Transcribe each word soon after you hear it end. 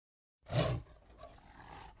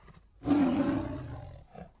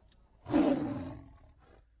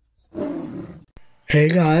Hey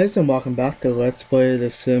guys, and welcome back to Let's Play The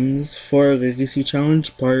Sims 4 Legacy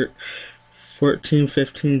Challenge Part 14,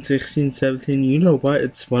 15, 16, 17. You know what?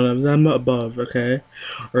 It's one of them above, okay?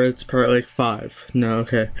 Or it's part like 5. No,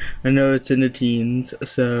 okay. I know it's in the teens,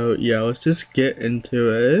 so yeah, let's just get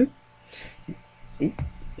into it.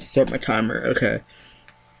 Start my timer, okay.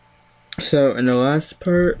 So, in the last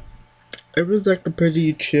part, it was like a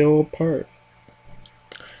pretty chill part.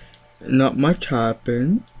 Not much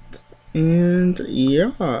happened. And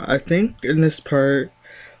yeah, I think in this part,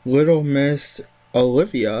 Little Miss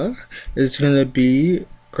Olivia is gonna be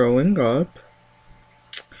growing up,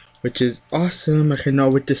 which is awesome. I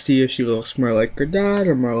cannot wait to see if she looks more like her dad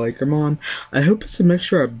or more like her mom. I hope it's a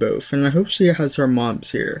mixture of both, and I hope she has her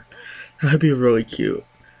mom's here. That'd be really cute.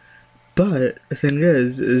 But the thing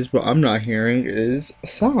is what I'm not hearing is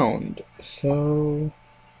sound. So,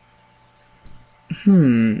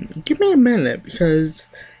 give me a minute because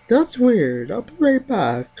that's weird. I'll be right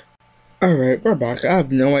back. Alright, we're back. I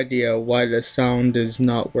have no idea why the sound is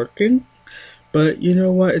not working. But you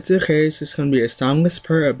know what? It's okay. It's just gonna be a soundless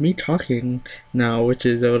part of me talking now, which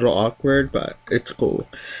is a little awkward, but it's cool.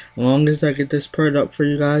 As long as I get this part up for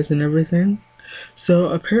you guys and everything. So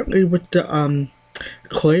apparently with the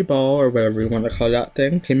clay ball or whatever you want to call that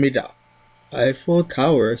thing, he made the Eiffel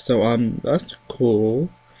Tower. So that's cool.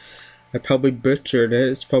 I probably butchered it.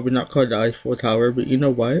 It's probably not called the Eiffel Tower, but you know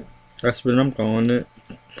what? That's what I'm calling it.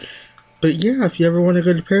 But yeah, if you ever want to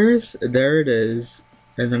go to Paris, there it is.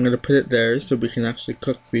 And I'm going to put it there so we can actually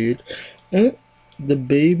cook food. The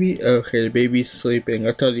baby, okay, the baby's sleeping.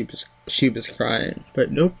 I thought she was crying,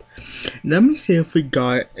 but nope. Let me see if we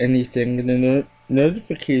got anything in the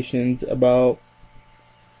notifications about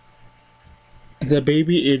the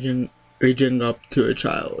baby aging up to a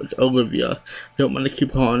child, Olivia. Don't want to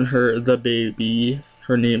keep calling her the baby.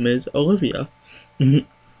 Her name is Olivia. Yeah,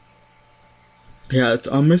 it's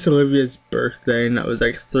almost Olivia's birthday, and that was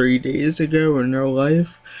like 3 days ago in her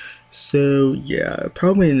life. So, yeah,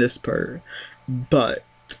 probably in this part. But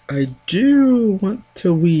I do want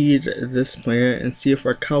to weed this plant and see if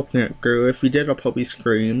our cow plant grew. If we did, I'll probably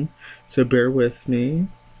scream. So, bear with me.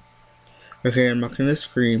 Okay, I'm not gonna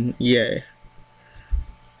scream. Yay.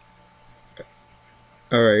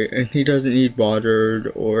 Alright, and he doesn't need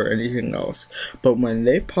watered or anything else. But when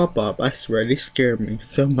they pop up, I swear they scare me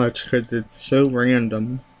so much because it's so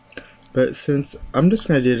random. But since I'm just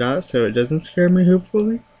gonna do that so it doesn't scare me,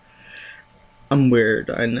 hopefully. I'm weird,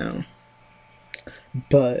 I know.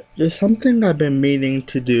 But there's something I've been meaning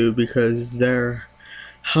to do because their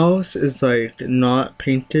house is like not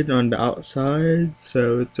painted on the outside,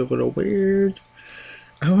 so it's a little weird.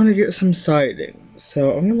 I want to get some siding,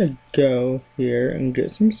 so I'm gonna go here and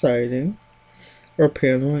get some siding, or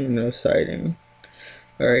paneling, no siding.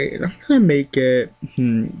 Alright, and I'm gonna make it,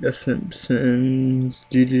 The Simpsons,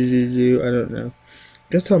 I don't know.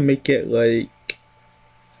 Guess I'll make it like,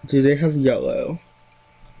 do they have yellow?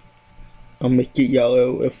 I'll make it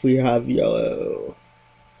yellow if we have yellow.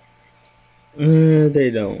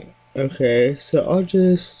 They don't. Okay, so I'll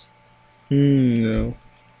just, no.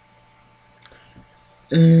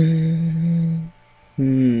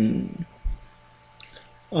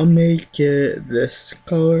 I'll make it this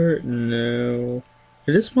color. No,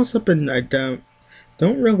 this must have been I don't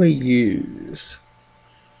really use.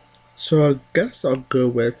 So I guess I'll go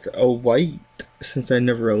with a white since I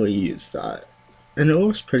never really used that, and it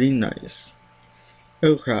looks pretty nice.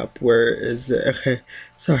 Oh crap! Where is it? Okay,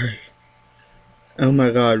 sorry. Oh my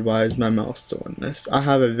god! Why is my mouse doing this? I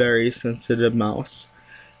have a very sensitive mouse.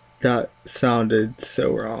 That sounded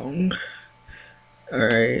so wrong.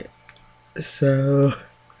 Alright. So,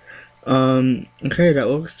 okay, that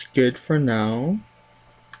looks good for now.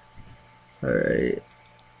 Alright.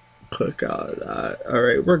 Click out of that.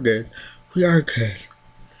 Alright, we're good. We are good.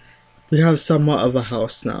 We have somewhat of a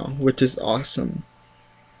house now, which is awesome.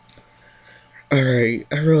 Alright,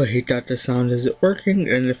 I really hate that the sound isn't working,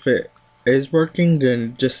 and if it is working,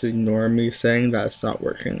 then just ignore me saying that it's not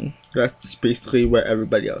working. That's basically what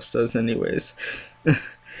everybody else does anyways.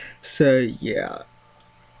 So yeah,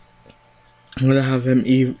 I'm gonna have him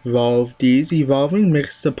evolve these. Evolving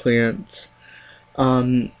makes the plants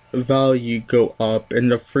value go up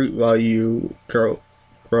and the fruit value grow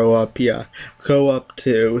up, yeah, go up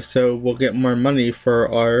too, so we'll get more money for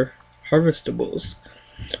our harvestables,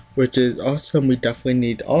 which is awesome. We definitely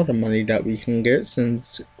need all the money that we can get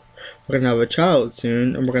since we're gonna have a child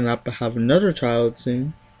soon, and we're gonna have another child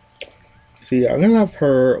soon. See, I'm gonna have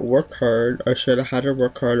her work hard. I should have had her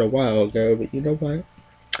work hard a while ago, but you know what?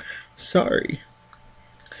 Sorry.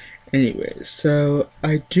 Anyway, so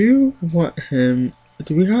I do want him.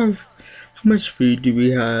 Do we have? How much food do we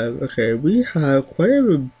have? Okay, we have quite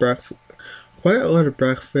a lot of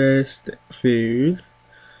breakfast food,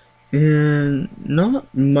 and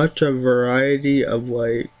not much a variety of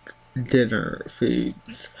like dinner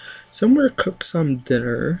foods. So I'm gonna cook some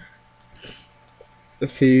dinner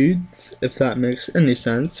foods, if that makes any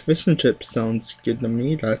sense. Fish and chips sounds good to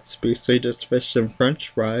me. That's basically just fish and french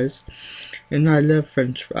fries. And I love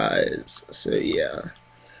french fries. So yeah.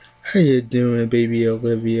 How you doing, baby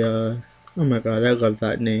Olivia? Oh my god, I love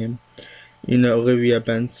that name. You know, Olivia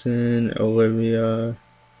Benson, Olivia...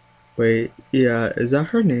 Wait, yeah, is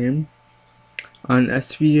that her name? On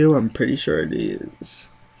SVU? I'm pretty sure it is.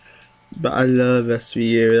 But I love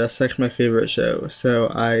SVU. That's like my favorite show. So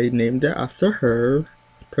I named it after her,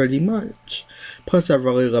 pretty much. Plus, I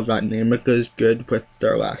really love that name. It goes good with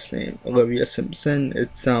their last name, Olivia Simpson.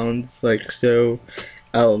 It sounds like so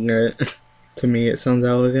elegant. To me, it sounds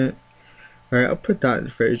elegant. Alright, I'll put that in the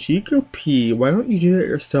fridge. You go pee. Why don't you do it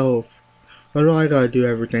yourself? Why do I gotta do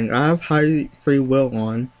everything? I have high free will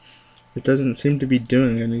on. It doesn't seem to be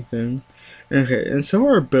doing anything. Okay, and so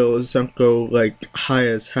our bills don't go like high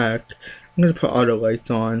as heck. I'm gonna put auto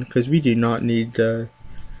lights on because we do not need the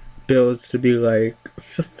bills to be like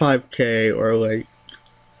 5K or like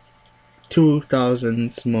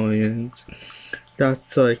 2,000 millions.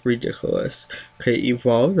 That's like ridiculous. Okay,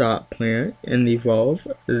 evolve that plant and evolve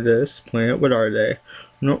this plant. What are they?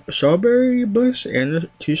 No, strawberry bush and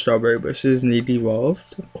 2 strawberry bushes need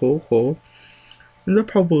evolved. Cool, cool. And they'll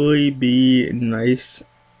probably be nice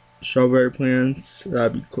strawberry plants.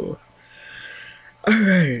 That'd be cool.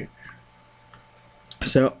 Alright.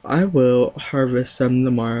 So I will harvest them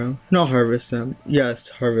tomorrow. Not harvest them. Yes,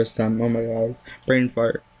 harvest them. Oh my god. Brain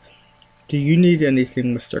fart. Do you need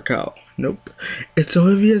anything, Mr. Cow? Nope. It's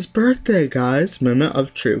Olivia's birthday, guys. Moment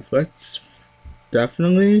of truth. Let's let's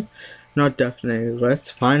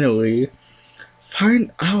finally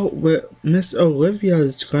find out what Miss Olivia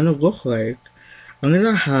is gonna look like. I'm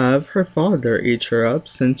gonna have her father age her up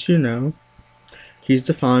since, you know, he's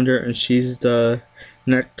the founder and she's the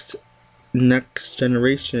next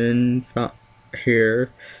generation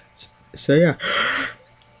here. So yeah.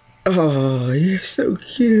 Oh, you're so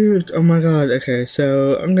cute. Oh my god. Okay,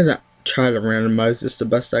 so I'm gonna try to randomize this the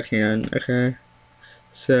best I can. Okay.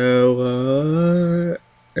 So,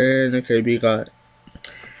 and okay, we got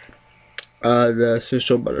the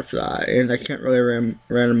social butterfly, and I can't really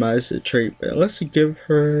randomize the trait, but let's give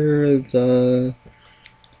her the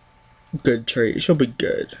good trait. She'll be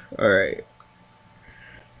good. Alright.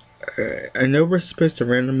 Alright. I know we're supposed to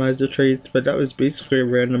randomize the traits, but that was basically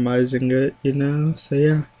randomizing it, you know? So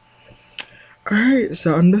yeah. Alright,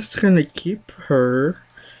 so I'm just gonna keep her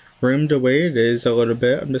room the way it is a little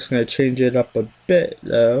bit. I'm just gonna change it up a bit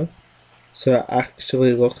though, so it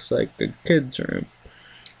actually looks like a kid's room.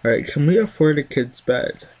 Alright, can we afford a kid's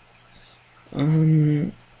bed?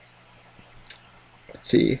 Let's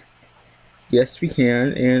see. Yes, we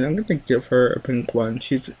can, and I'm gonna give her a pink one.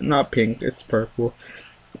 She's not pink, it's purple.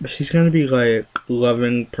 But she's gonna be like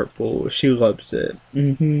loving purple. She loves it.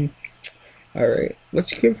 Alright,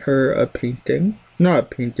 let's give her a painting. Not a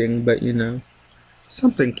painting, but you know,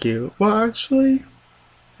 something cute. Well, actually,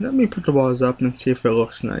 let me put the walls up and see if it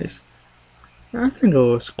looks nice. I think it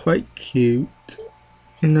looks quite cute.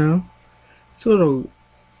 You know,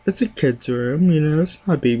 it's a kid's room, you know, it's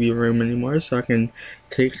not a baby room anymore, so I can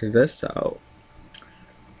take this out.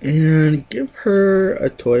 And give her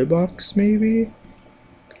a toy box, maybe?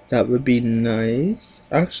 That would be nice.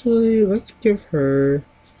 Actually, let's give her...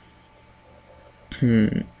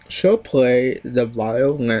 She'll play the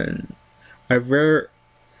violin. I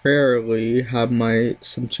rarely have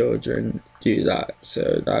some children do that,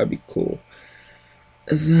 so that'd be cool.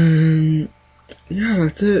 And then... yeah,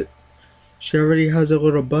 that's it. She already has a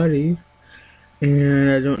little buddy, and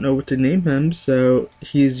I don't know what to name him, so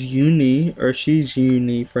he's Uni, or she's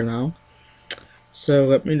Uni for now. So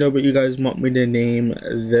let me know what you guys want me to name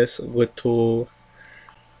this little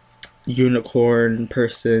unicorn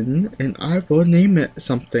person, and I will name it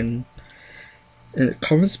something. In the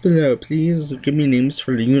comments below, please give me names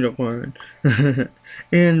for the unicorn.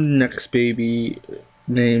 And next baby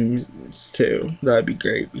names too. That'd be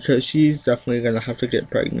great, because she's definitely gonna have to get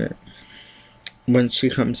pregnant when she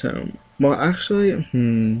comes home. Well, actually,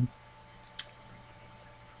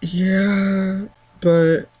 yeah,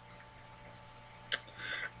 but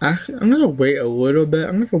actually, I'm gonna wait a little bit.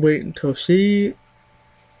 I'm gonna wait until she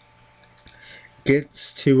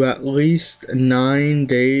gets to at least 9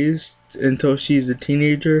 days, until she's a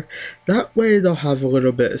teenager. That way they'll have a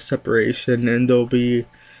little bit of separation, and they'll be,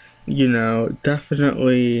 you know,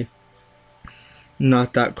 definitely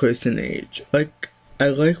not that close in age. Like, I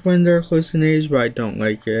like when they're close in age, but I don't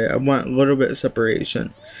like it. I want a little bit of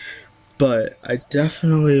separation. But I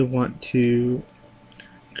definitely want to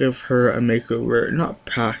give her a makeover. Not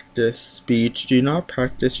practice speech. Do not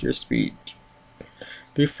practice your speech.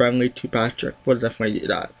 Be friendly to Patrick. We'll definitely do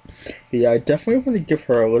that. But yeah, I definitely want to give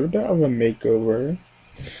her a little bit of a makeover.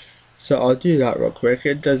 So I'll do that real quick.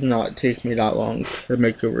 It does not take me that long to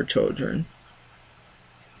make over children.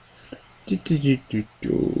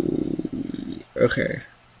 Okay.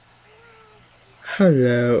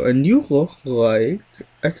 Hello, and you look like...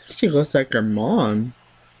 I think she looks like her mom.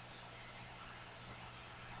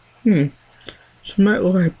 She might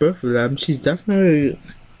look like both of them. She's definitely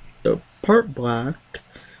part black,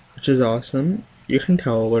 which is awesome. You can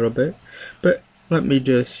tell a little bit. But let me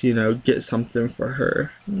just, get something for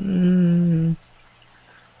her.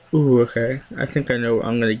 Ooh, okay. I think I know what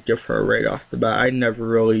I'm going to give her right off the bat. I never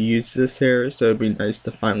really used this hair, so it'd be nice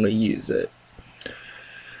to finally use it.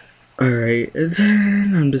 Alright, and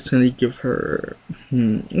then I'm just going to give her...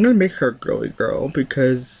 I'm going to make her a girly girl,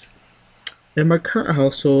 because in my current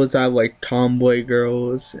household, I have, like, tomboy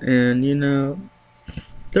girls, and,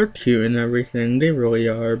 they're cute and everything. They really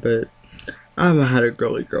are, but I haven't had a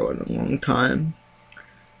girly girl in a long time.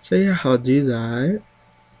 So, yeah, I'll do that.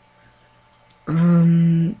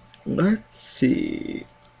 Let's see.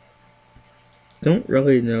 Don't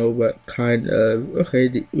really know what kind of...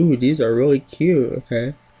 Okay, these are really cute,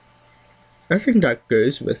 okay. I think that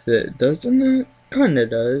goes with it, doesn't it? Kinda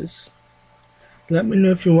does. Let me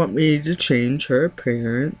know if you want me to change her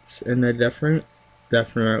appearance, and I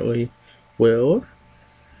definitely will.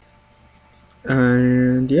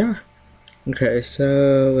 And yeah. Okay,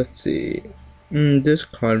 so let's see. This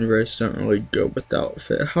Converse don't really go with the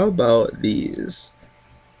outfit. How about these?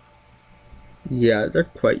 Yeah, they're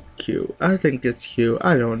quite cute. I think it's cute.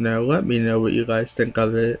 I don't know. Let me know what you guys think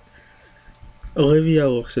of it. Olivia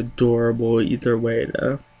looks adorable either way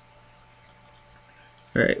though.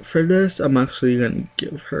 Alright, for this, I'm actually gonna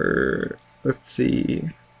give her, let's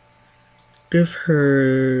see, give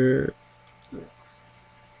her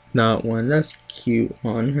that one. That's cute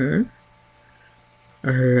on her.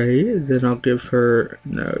 Alright, then I'll give her,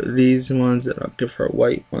 no, these ones, and I'll give her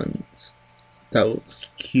white ones. That looks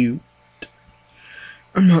cute.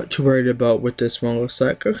 I'm not too worried about what this one looks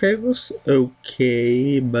like. Okay, it looks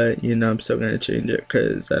okay, but I'm still gonna change it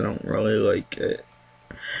because I don't really like it.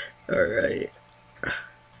 Alright.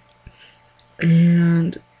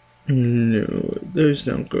 And no, those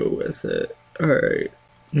don't go with it. Alright.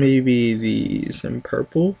 Maybe these in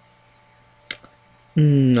purple?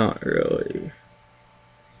 Not really.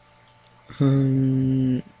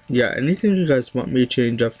 Yeah, anything you guys want me to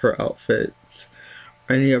change up for outfits,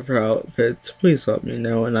 any of her outfits, please let me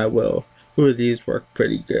know and I will. Ooh, these work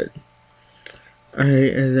pretty good.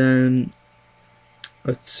 Alright, and then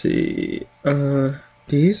let's see.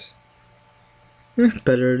 These?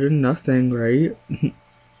 Better than nothing, right?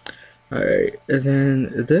 Alright, and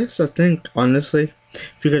then this, I think, honestly,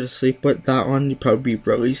 if you go to sleep with that on, you'd probably be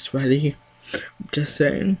really sweaty. Just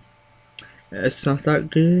saying. It's not that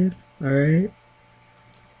good, alright?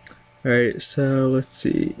 Alright, so let's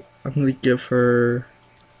see. I'm gonna give her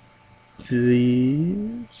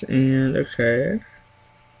these, and okay.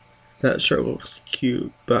 That shirt looks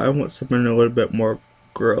cute, but I want something a little bit more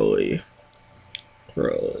girly.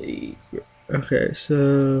 Okay,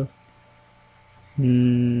 so...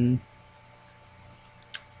 what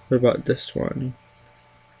about this one?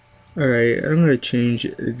 Alright, I'm gonna change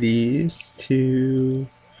these to...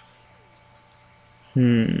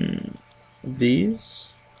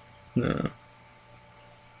 these? No.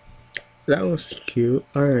 That was cute.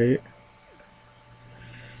 Alright.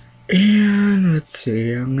 And let's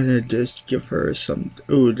see. I'm gonna just give her some...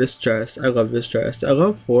 Ooh, this dress. I love this dress. I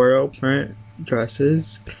love floral print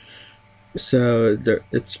dresses. So,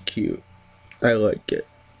 it's cute. I like it.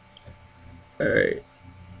 Alright.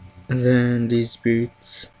 And then these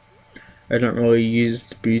boots. I don't really use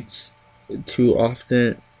the boots too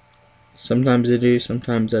often. Sometimes I do,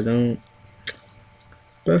 sometimes I don't.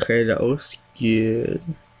 But okay, that looks good.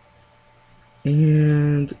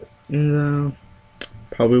 And,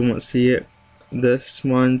 probably won't see it this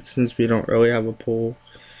one since we don't really have a pool.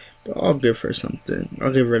 But I'll give her something.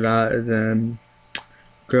 I'll give her that, and then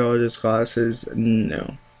gorgeous glasses,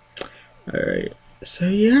 no. Alright, so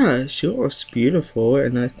yeah, she looks beautiful,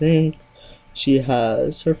 and I think she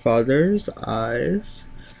has her father's eyes.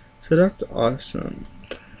 So that's awesome.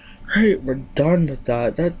 Right, we're done with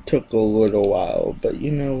that. That took a little while, but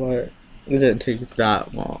you know what? It didn't take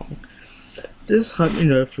that long. Just let me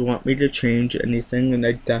know if you want me to change anything, and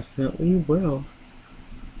I definitely will.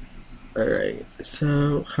 Alright,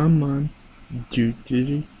 so come on. Do do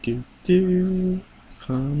do do do.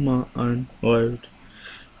 Come on, load.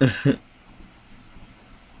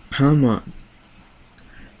 Come on.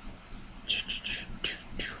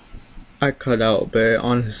 I cut out, but it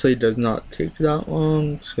honestly does not take that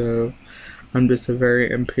long, so I'm just a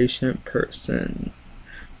very impatient person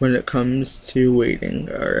when it comes to waiting.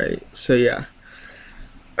 Alright, so yeah.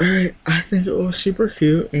 Alright, I think it was super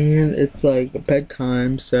cute, and it's like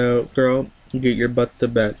bedtime, so girl, get your butt to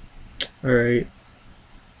bed. Alright.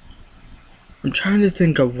 I'm trying to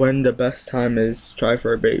think of when the best time is to try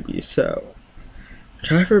for a baby, so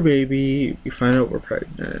try for a baby, we find out we're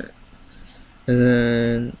pregnant, and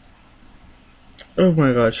then oh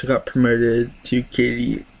my god, she got promoted to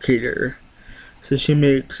cater. So she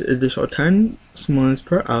makes additional 10 simoleons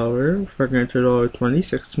per hour for a grand total of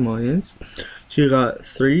 26 simoleons. She got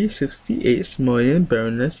 368 simoleon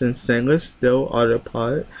bonus and stainless steel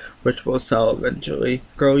autopot, which will sell eventually.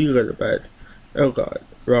 Girl, you go to bed. Oh god,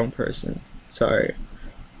 wrong person. Sorry.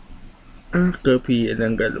 Go pee and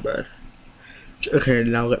then go to bed. Okay,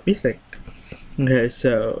 now let me think. Okay,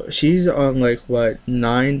 so she's on like what,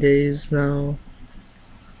 9 days now?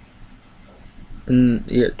 And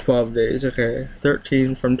yeah, 12 days. Okay,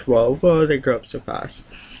 13 from 12. Well, they grow up so fast.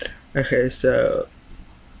 Okay, so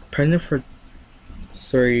pregnant for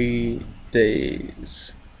 3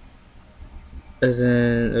 days, and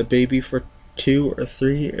then a baby for 2 or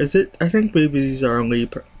 3. Is it? I think babies are only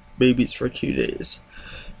babies for 2 days.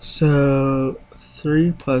 So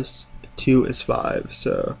 3 plus 2 is 5.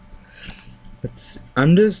 So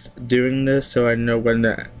I'm just doing this so I know when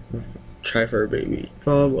to try for a baby.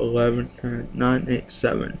 12, 11, 10, 9, 8,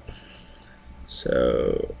 7.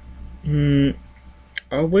 So,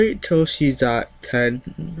 I'll wait till she's at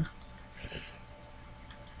 10.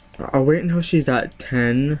 I'll wait until she's at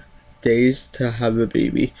 10 days to have a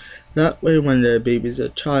baby. That way, when the baby's a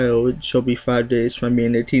child, she'll be 5 days from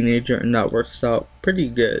being a teenager, and that works out pretty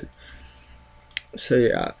good. So,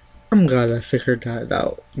 yeah, I'm glad I figured that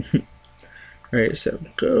out. Alright, so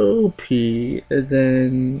go pee, and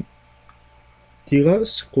then do you got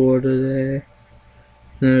school today?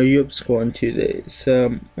 No, you have school in 2 days.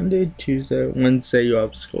 So Monday, Tuesday, Wednesday you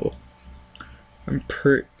have school. I'm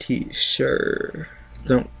pretty sure.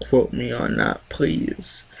 Don't quote me on that,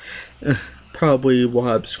 please. Probably will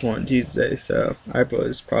have school on Tuesday, so I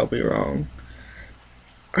was probably wrong.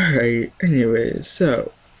 Alright, anyways,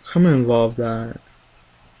 so come involve that.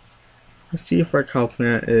 Let's see if our cow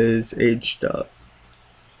plant is aged up.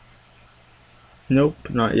 Nope,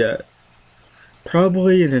 not yet.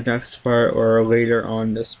 Probably in the next part or later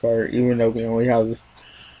on this part, even though we only have,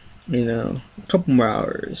 a couple more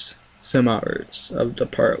hours, some hours of the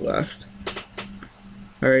part left.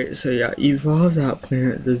 Alright, so yeah, evolve that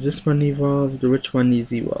plant. Does this one evolve? Which one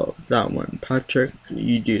needs evolved? That one. Patrick,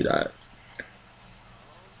 you do that.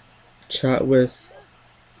 Chat with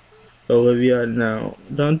Olivia. No,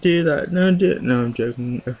 don't do that. Don't do it. No, I'm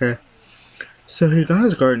joking. Okay. So he got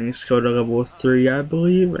his gardening skill to level 3, I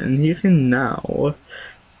believe, and he can now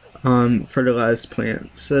fertilize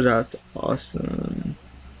plants. So that's awesome.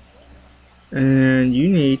 And you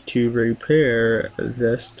need to repair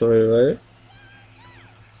this toilet.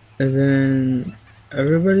 And then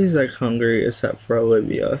everybody's like hungry except for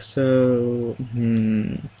Olivia. So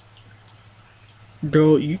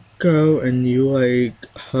girl, you go and you like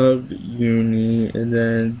hug Uni and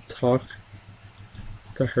then talk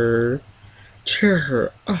to her. Cheer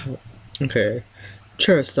her up. Okay.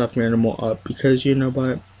 Cheer a stuffed animal up because you know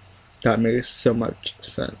what? That makes so much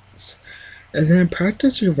sense. And then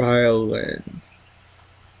practice your violin.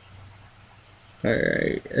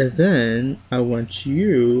 Alright. And then I want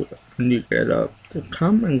you, when you get up, to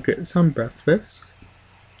come and get some breakfast.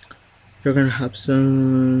 You're gonna have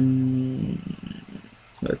some,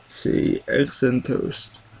 let's see, eggs and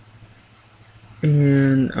toast.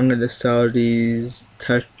 And I'm gonna sell these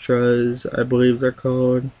tetras, I believe they're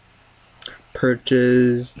called.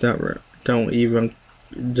 Perches that don't even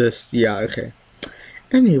just, yeah, okay.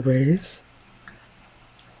 Anyways,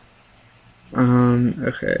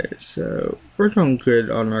 okay, so we're doing good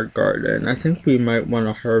on our garden. I think we might want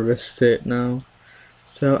to harvest it now.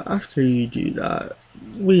 So after you do that,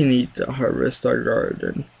 we need to harvest our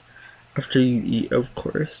garden. After you eat, of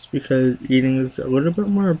course, because eating is a little bit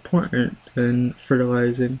more important than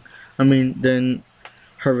fertilizing. Than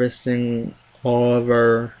harvesting all of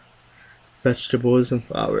our vegetables and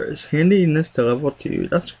flowers. Handiness to level 2,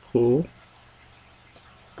 that's cool.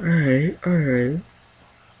 Alright.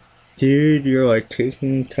 Dude, you're like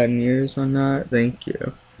taking 10 years on that? Thank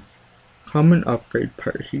you. Common upgrade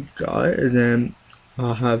part he got, and then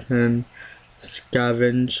I'll have him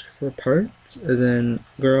scavenge for parts, and then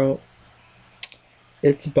girl,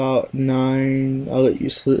 It's about 9. I'll let you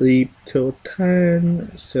sleep till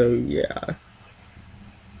 10. So yeah.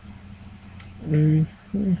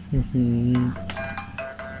 Mm-hmm.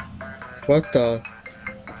 What the?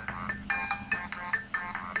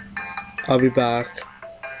 I'll be back.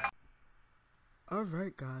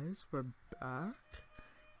 Alright guys, we're back.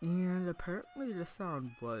 And apparently the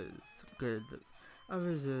sound was good. I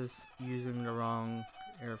was just using the wrong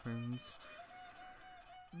earphones.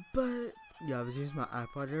 But yeah, I was using my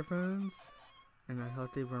iPod earphones. And I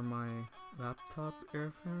thought they were my laptop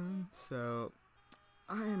earphones. So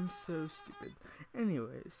I am so stupid.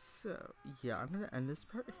 Anyways, so yeah, I'm gonna end this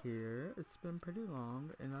part here. It's been pretty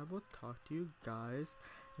long, and I will talk to you guys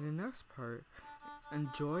in the next part.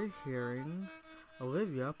 Enjoy hearing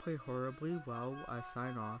Olivia play horribly while I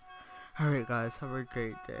sign off. Alright guys, have a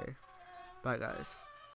great day. Bye guys.